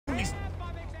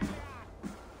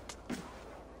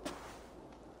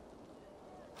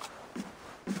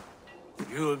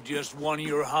You have just won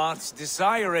your heart's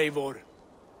desire, Eivor.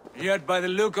 Yet by the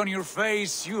look on your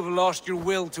face, you have lost your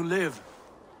will to live.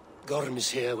 Gorm is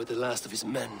here with the last of his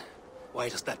men. Why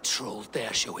does that troll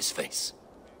dare show his face?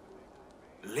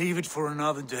 Leave it for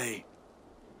another day.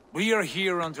 We are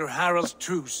here under Harald's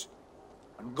truce,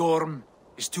 and Gorm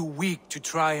is too weak to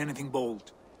try anything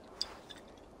bold.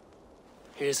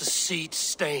 Here's a seed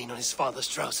stain on his father's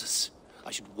trousers.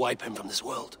 I should wipe him from this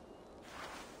world.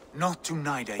 Not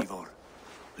tonight, Eivor.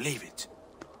 Leave it.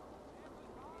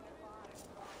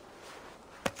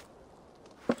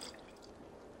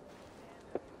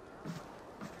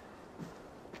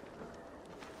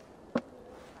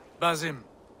 Basim,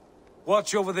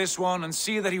 watch over this one and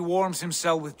see that he warms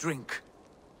himself with drink.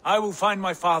 I will find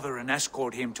my father and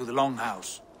escort him to the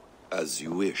Longhouse. As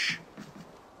you wish.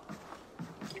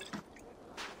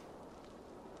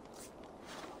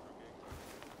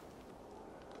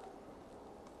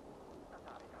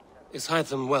 Is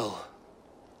Hytham well?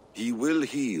 He will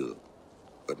heal,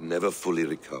 but never fully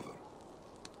recover.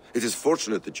 It is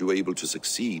fortunate that you were able to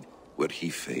succeed where he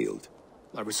failed.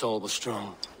 My resolve was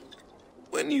strong.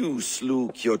 When you slew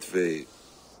Kjotve,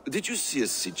 did you see a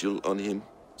sigil on him?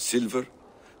 Silver,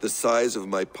 the size of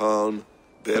my palm,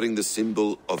 bearing the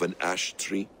symbol of an ash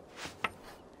tree?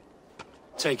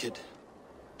 Take it.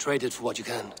 Trade it for what you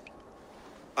can.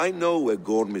 I know where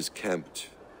Gorm is camped.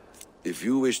 If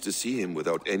you wish to see him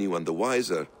without anyone the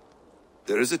wiser,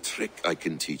 there is a trick I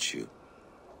can teach you.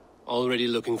 Already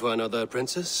looking for another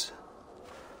princess?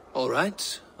 All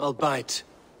right, I'll bite.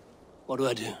 What do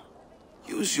I do?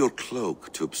 Use your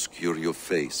cloak to obscure your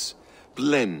face.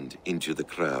 Blend into the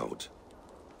crowd.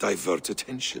 Divert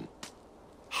attention.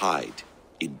 Hide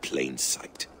in plain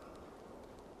sight.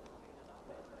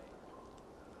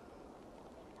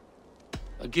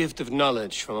 A gift of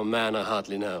knowledge from a man I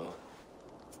hardly know.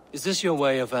 Is this your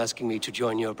way of asking me to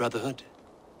join your brotherhood?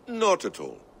 Not at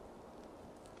all.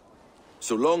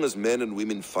 So long as men and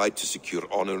women fight to secure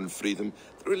honor and freedom,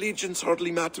 their allegiance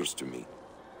hardly matters to me.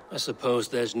 I suppose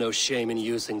there's no shame in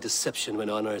using deception when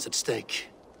honor is at stake.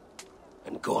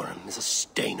 And Gorm is a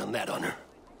stain on that honor.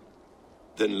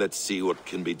 Then let's see what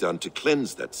can be done to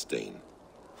cleanse that stain.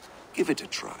 Give it a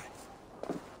try.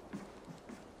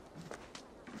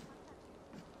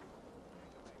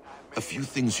 A few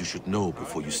things you should know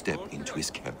before you step into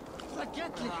his camp.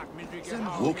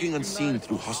 Walking unseen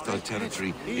through hostile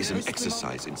territory is an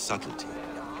exercise in subtlety.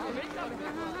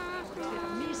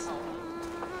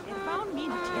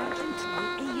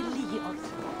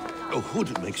 A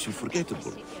hood makes you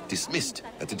forgettable, dismissed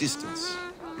at a distance.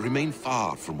 Remain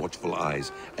far from watchful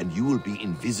eyes, and you will be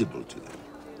invisible to them.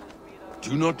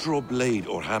 Do not draw blade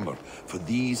or hammer, for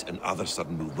these and other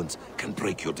sudden movements can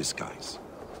break your disguise.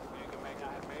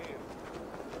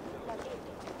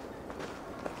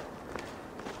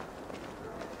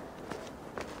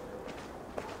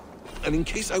 And in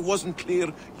case I wasn't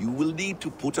clear, you will need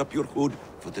to put up your hood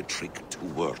for the trick to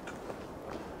work.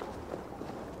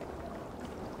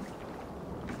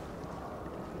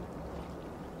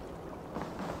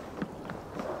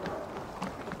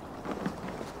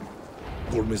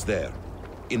 Gorm is there,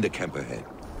 in the camp ahead.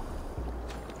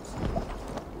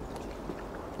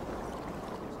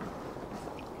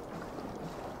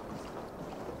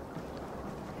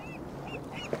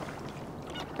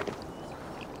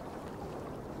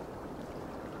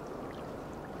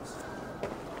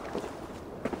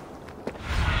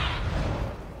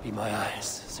 Be my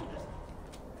eyes.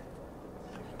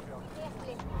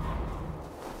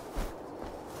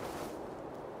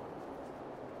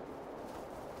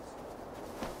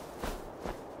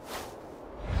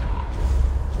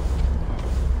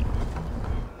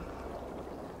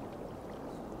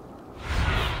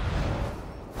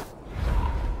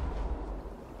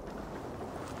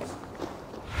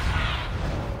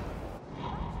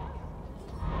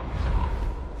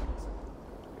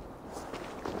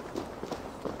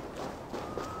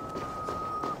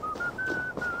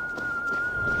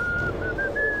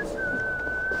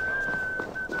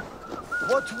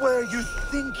 What were you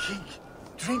thinking?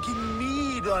 Drinking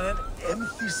mead on an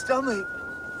empty stomach?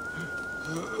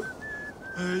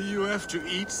 You have to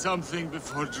eat something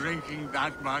before drinking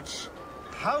that much.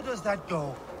 How does that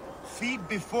go? Feed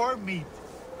before meat.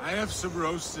 I have some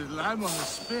roasted lamb on the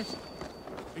spit.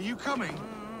 Are you coming?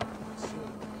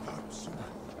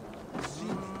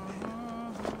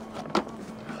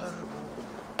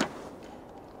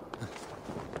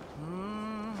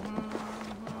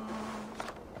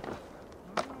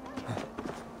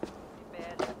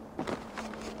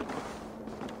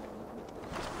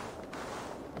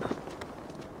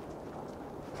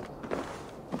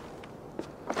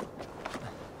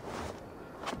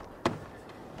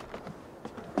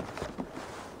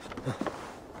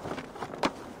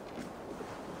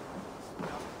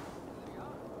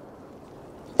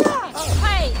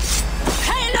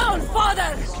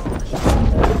 father!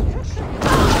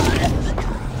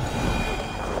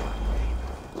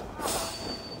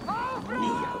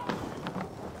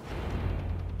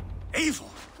 Evil!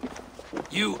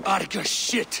 You Arga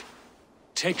shit!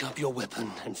 Take up your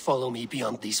weapon and follow me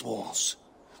beyond these walls.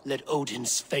 Let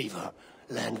Odin's favor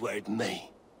land where it may.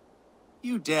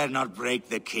 You dare not break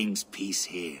the king's peace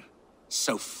here.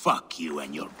 So fuck you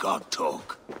and your god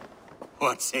talk.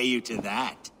 What say you to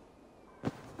that?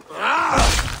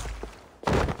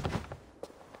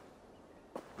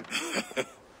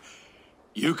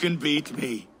 You can beat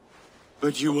me,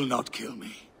 but you will not kill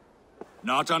me.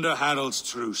 Not under Harald's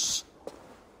truce.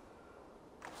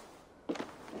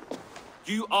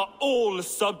 You are all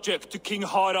subject to King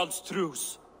Harald's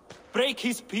truce. Break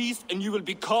his peace and you will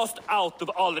be cast out of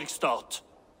Alrikstad.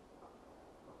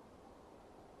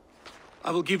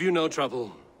 I will give you no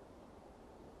trouble.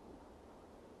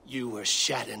 You were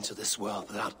shat into this world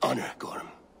without honor, Gorm,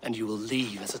 and you will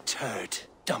leave as a turd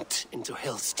dumped into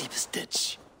hell's deepest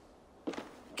ditch.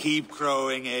 Keep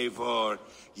crowing, Eivor.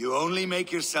 You only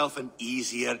make yourself an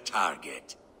easier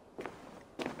target.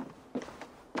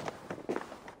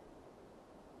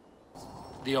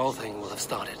 The all thing will have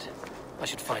started. I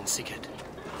should find Sigurd.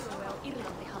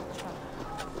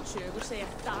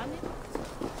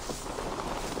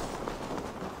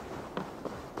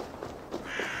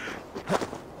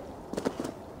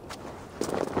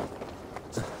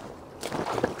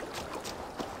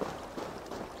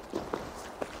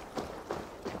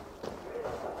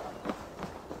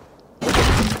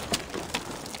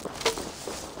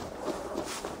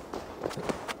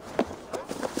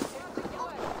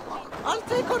 I'll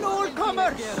take on all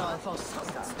comers!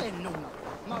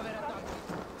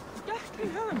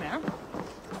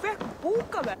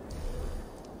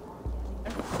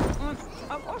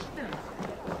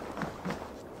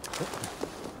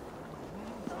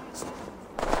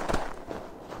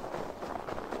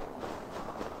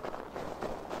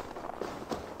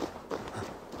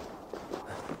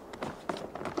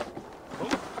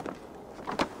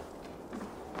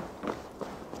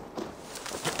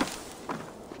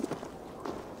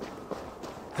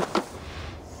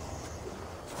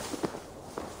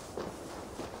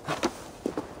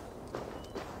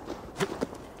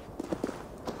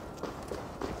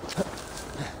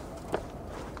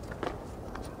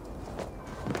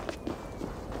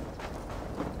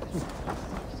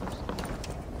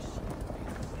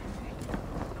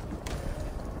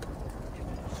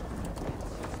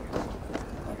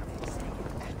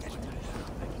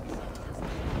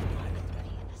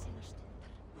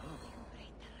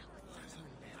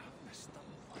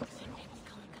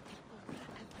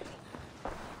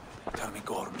 Tell me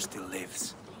Gorm still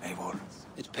lives, Eivor.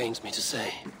 It pains me to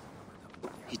say.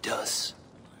 He does.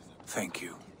 Thank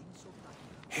you.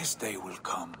 His day will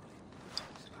come.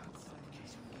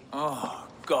 Oh,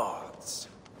 gods.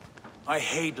 I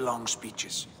hate long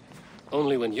speeches.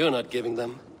 Only when you're not giving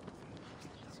them.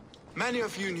 Many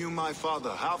of you knew my father,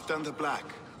 Halfdan the Black.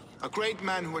 A great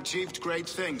man who achieved great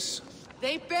things.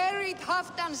 They buried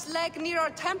Halfdan's leg near our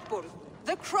temple.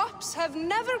 The crops have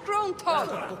never grown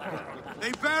taller.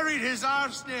 They buried his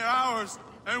arse near ours,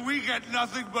 and we get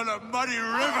nothing but a muddy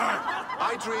river.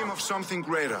 I dream of something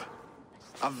greater.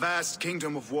 A vast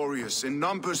kingdom of warriors in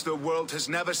numbers the world has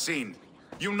never seen.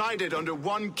 United under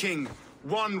one king,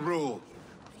 one rule.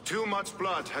 Too much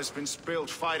blood has been spilled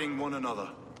fighting one another.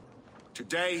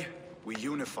 Today, we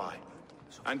unify.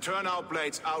 And turn our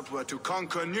blades outward to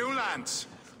conquer new lands.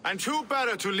 And who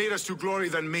better to lead us to glory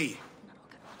than me?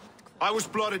 I was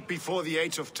blooded before the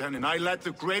age of 10, and I led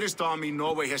the greatest army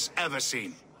Norway has ever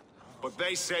seen. But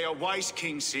they say a wise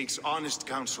king seeks honest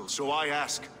counsel, so I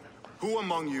ask, who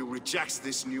among you rejects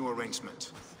this new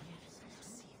arrangement?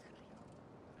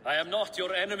 I am not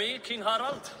your enemy, King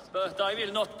Harald, but I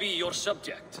will not be your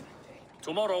subject.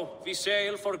 Tomorrow we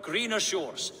sail for greener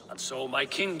shores, and so my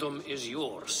kingdom is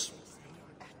yours.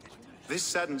 This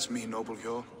saddens me, noble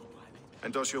Hjor.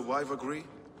 And does your wife agree?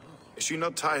 Is she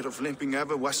not tired of limping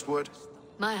ever westward?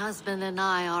 My husband and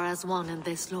I are as one in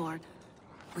this, Lord.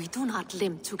 We do not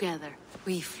limp together,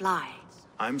 we fly.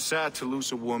 I'm sad to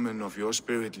lose a woman of your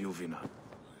spirit, Ljuvina.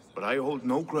 But I hold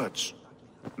no grudge.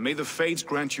 May the fates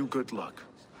grant you good luck.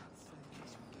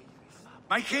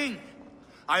 My king,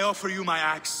 I offer you my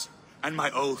axe and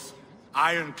my oath,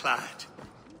 ironclad.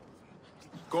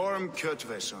 Gorm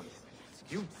Kjotveson,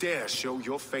 you dare show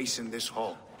your face in this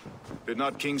hall. Did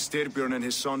not King Styrbjörn and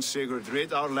his son Sigurd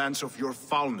rid our lands of your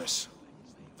foulness?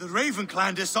 The Raven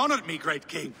clan dishonored me, great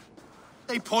king.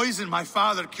 They poisoned my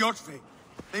father, Kjotve.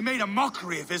 They made a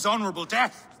mockery of his honorable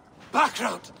death.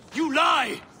 Background! You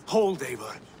lie! Hold,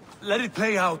 Eivor. Let it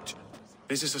play out.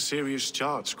 This is a serious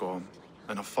charge, Gorm.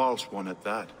 and a false one at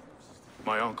that.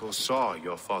 My uncle saw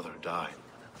your father die.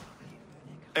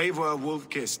 Eivor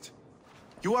Wolf-Kissed,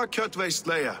 you are Kjotve's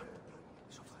slayer.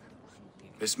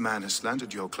 This man has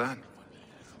slandered your clan.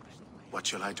 What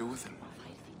shall I do with him?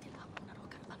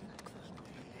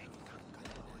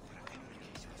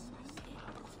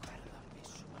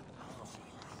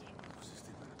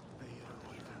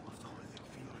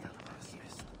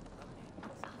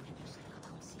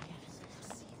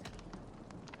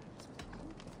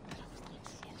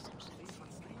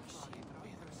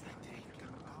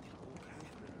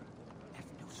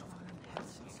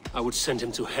 I would send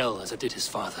him to hell as I did his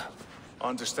father.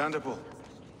 Understandable.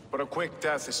 But a quick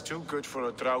death is too good for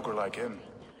a Draugr like him.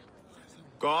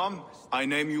 Gorm, I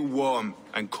name you Worm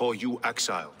and call you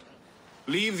exiled.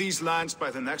 Leave these lands by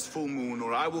the next full moon,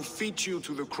 or I will feed you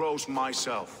to the crows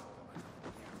myself.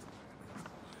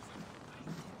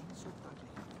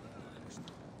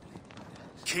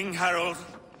 King Harold,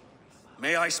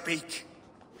 may I speak?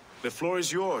 The floor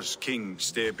is yours, King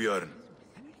Styrbjörn.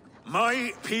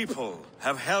 My people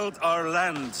have held our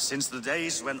land since the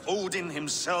days when Odin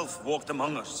himself walked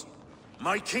among us.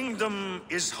 My kingdom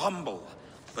is humble,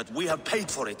 but we have paid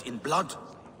for it in blood.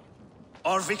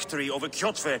 Our victory over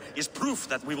Kjotve is proof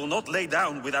that we will not lay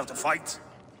down without a fight.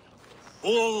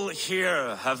 All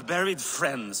here have buried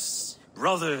friends,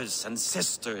 brothers and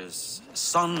sisters,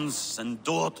 sons and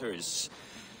daughters.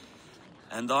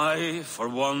 And I, for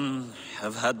one,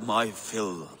 have had my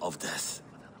fill of death.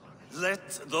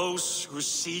 Let those who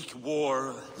seek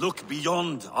war look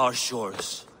beyond our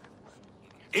shores.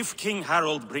 If King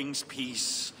Harold brings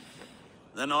peace,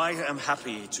 then I am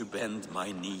happy to bend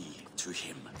my knee to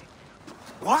him.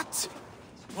 What?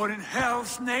 What in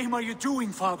hell's name are you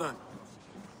doing, father?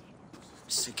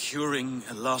 Securing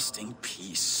a lasting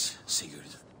peace,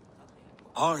 Sigurd.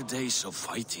 Our days of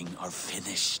fighting are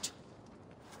finished.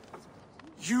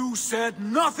 You said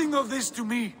nothing of this to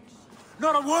me.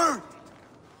 Not a word.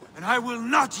 And I will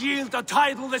not yield a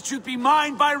title that should be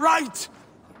mine by right!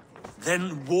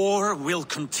 Then war will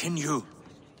continue.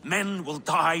 Men will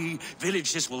die,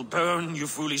 villages will burn, you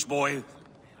foolish boy.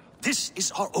 This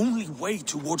is our only way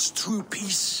towards true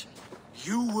peace.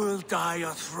 You will die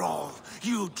a thrall.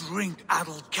 You'll drink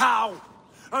addled cow.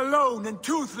 Alone and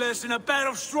toothless in a bed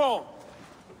of straw.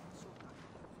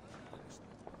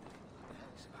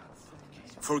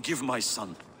 Forgive my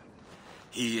son.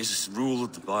 He is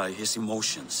ruled by his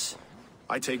emotions.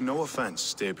 I take no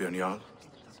offense, Styrbjörn Jarl,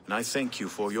 and I thank you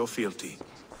for your fealty.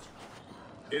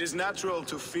 It is natural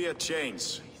to fear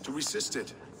change, to resist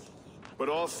it. But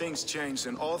all things change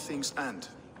and all things end.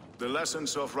 The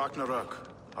lessons of Ragnarok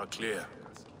are clear.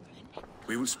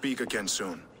 We will speak again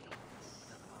soon.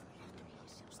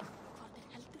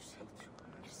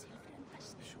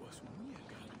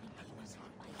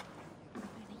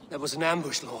 That was an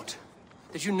ambush, Lord.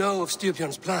 Did you know of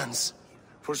Styrbjörn's plans?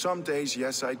 For some days,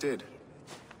 yes, I did.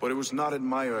 But it was not at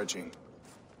my urging.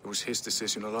 It was his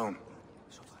decision alone.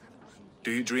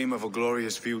 Do you dream of a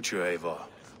glorious future, Eivor?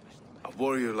 A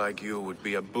warrior like you would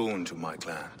be a boon to my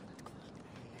clan.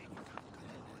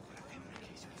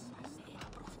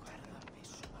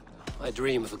 I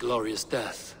dream of a glorious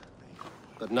death,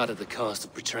 but not at the cost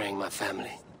of betraying my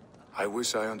family. I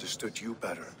wish I understood you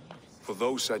better. For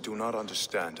those I do not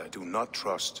understand, I do not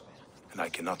trust, and I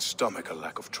cannot stomach a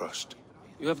lack of trust.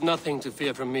 You have nothing to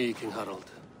fear from me, King Harald.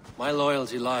 My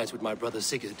loyalty lies with my brother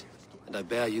Sigurd, and I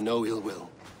bear you no ill will.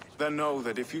 Then know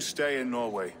that if you stay in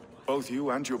Norway, both you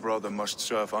and your brother must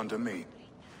serve under me.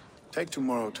 Take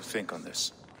tomorrow to think on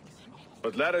this.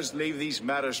 But let us leave these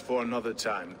matters for another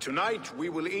time. Tonight, we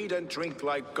will eat and drink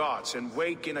like gods and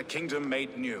wake in a kingdom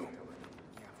made new.